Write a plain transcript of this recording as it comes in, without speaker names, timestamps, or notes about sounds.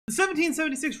The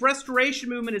 1776 Restoration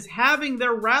Movement is having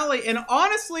their rally, and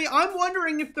honestly, I'm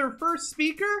wondering if their first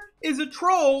speaker is a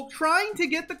troll trying to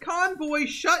get the convoy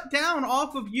shut down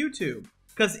off of YouTube.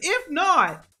 Because if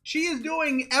not, she is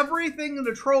doing everything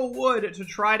that a troll would to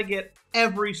try to get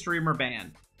every streamer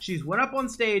banned. She's went up on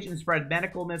stage and spread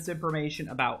medical misinformation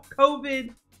about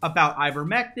COVID, about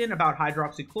ivermectin, about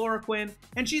hydroxychloroquine,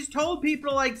 and she's told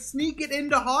people to like sneak it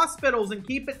into hospitals and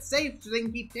keep it safe so they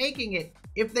can keep taking it.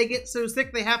 If they get so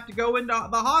sick they have to go into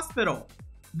the hospital.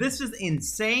 This is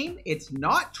insane, it's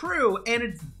not true, and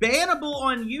it's bannable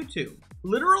on YouTube.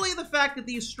 Literally the fact that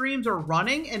these streams are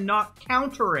running and not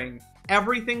countering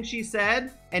everything she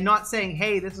said and not saying,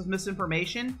 hey, this is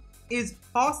misinformation, is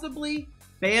possibly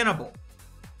bannable.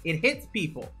 It hits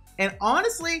people. And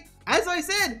honestly, as I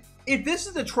said, if this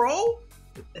is a troll,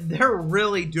 they're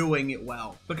really doing it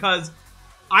well. Because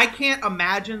I can't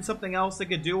imagine something else they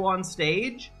could do on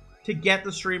stage to get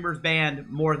the streamers banned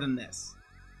more than this.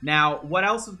 Now, what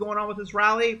else is going on with this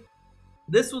rally?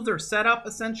 This was their setup,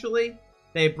 essentially.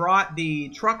 They brought the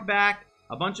truck back,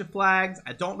 a bunch of flags.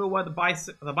 I don't know why the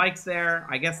bike's there.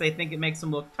 I guess they think it makes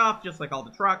them look tough, just like all the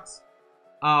trucks.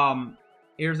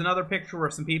 Here's another picture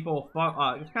where some people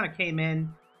just kind of came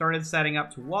in, started setting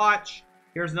up to watch.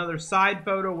 Here's another side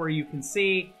photo where you can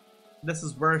see this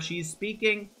is where she's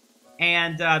speaking.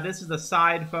 And this is a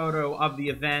side photo of the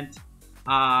event.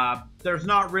 There's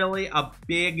not really a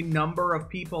big number of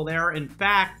people there. In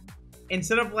fact,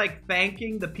 instead of like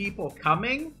thanking the people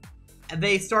coming,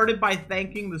 they started by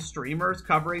thanking the streamers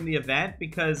covering the event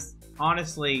because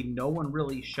honestly, no one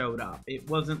really showed up. It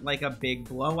wasn't like a big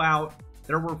blowout.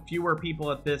 There were fewer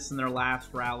people at this than their last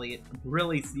rally. It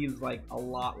really seems like a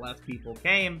lot less people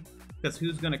came because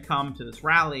who's going to come to this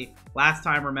rally? Last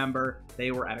time, remember,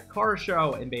 they were at a car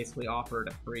show and basically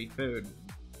offered free food.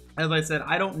 As I said,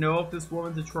 I don't know if this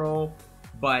woman's a troll,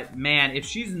 but man, if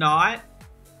she's not,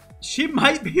 she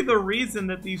might be the reason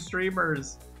that these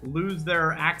streamers lose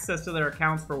their access to their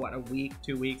accounts for, what, a week,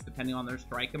 2 weeks, depending on their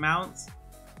strike amounts.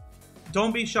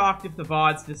 Don't be shocked if the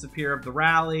VODs disappear of the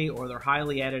rally or they're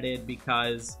highly edited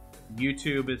because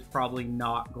YouTube is probably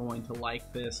not going to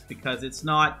like this because it's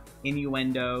not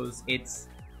innuendos. It's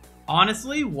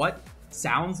honestly what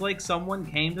sounds like someone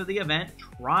came to the event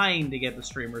trying to get the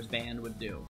streamers banned would do.